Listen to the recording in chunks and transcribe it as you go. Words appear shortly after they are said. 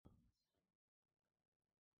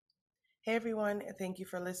Hey everyone, thank you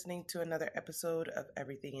for listening to another episode of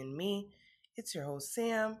Everything in Me. It's your host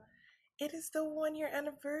Sam. It is the 1 year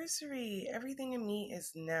anniversary. Everything in Me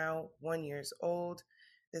is now 1 years old.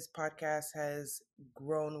 This podcast has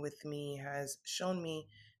grown with me, has shown me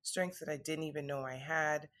strengths that I didn't even know I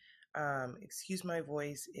had. Excuse my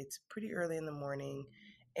voice, it's pretty early in the morning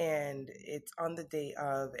and it's on the day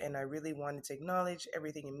of, and I really wanted to acknowledge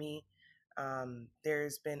everything in me.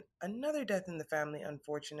 There's been another death in the family,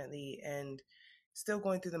 unfortunately, and still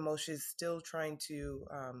going through the motions, still trying to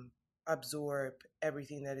absorb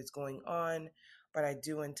everything that is going on. But I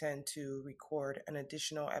do intend to record an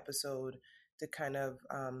additional episode to kind of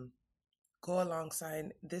go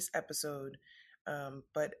alongside this episode.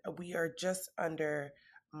 But we are just under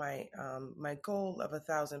my goal of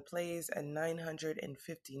 1,000 plays and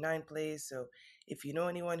 959 plays. So if you know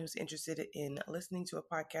anyone who's interested in listening to a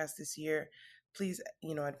podcast this year, please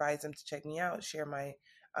advise them to check me out. Share my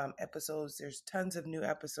episodes. There's tons of new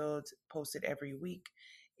episodes posted every week,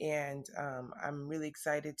 and I'm really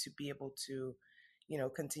excited to be able to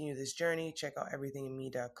continue this journey. Check out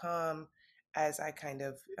everythinginme.com as I kind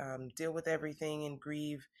of deal with everything and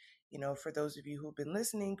grieve. For those of you who've been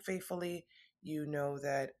listening faithfully, you know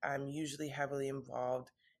that I'm usually heavily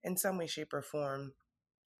involved in some way, shape, or form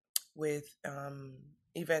with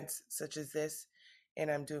events such as this.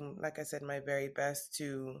 And I'm doing, like I said, my very best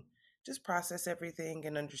to just process everything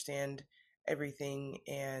and understand everything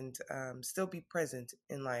and still be present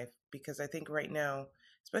in life. Because I think right now,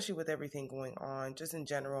 especially with everything going on, just in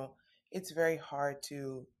general, it's very hard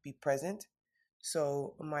to be present.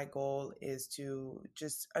 So my goal is to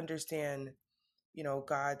just understand,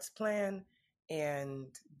 God's plan and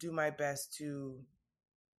do my best to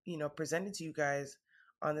present it to you guys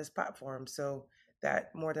on this platform. So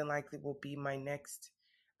that more than likely will be my next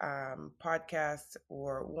podcast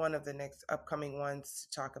or one of the next upcoming ones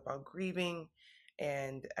to talk about grieving.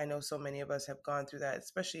 And I know so many of us have gone through that,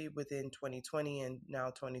 especially within 2020 and now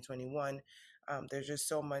 2021. There's just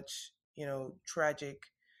so much, tragic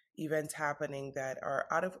events happening that are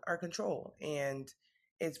out of our control. And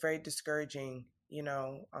it's very discouraging,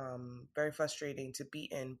 very frustrating to be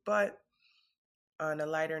in. But on a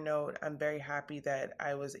lighter note, I'm very happy that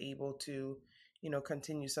I was able to,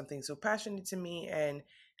 continue something so passionate to me and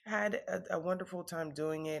had a wonderful time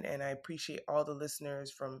doing it. And I appreciate all the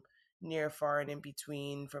listeners from near, far, and in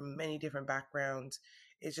between from many different backgrounds.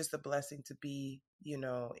 It's just a blessing to be,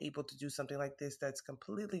 able to do something like this that's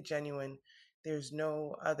completely genuine. There's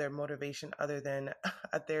no other motivation other than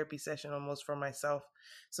a therapy session almost for myself.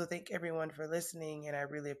 So thank everyone for listening, and I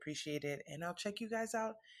really appreciate it. And I'll check you guys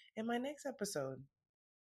out in my next episode.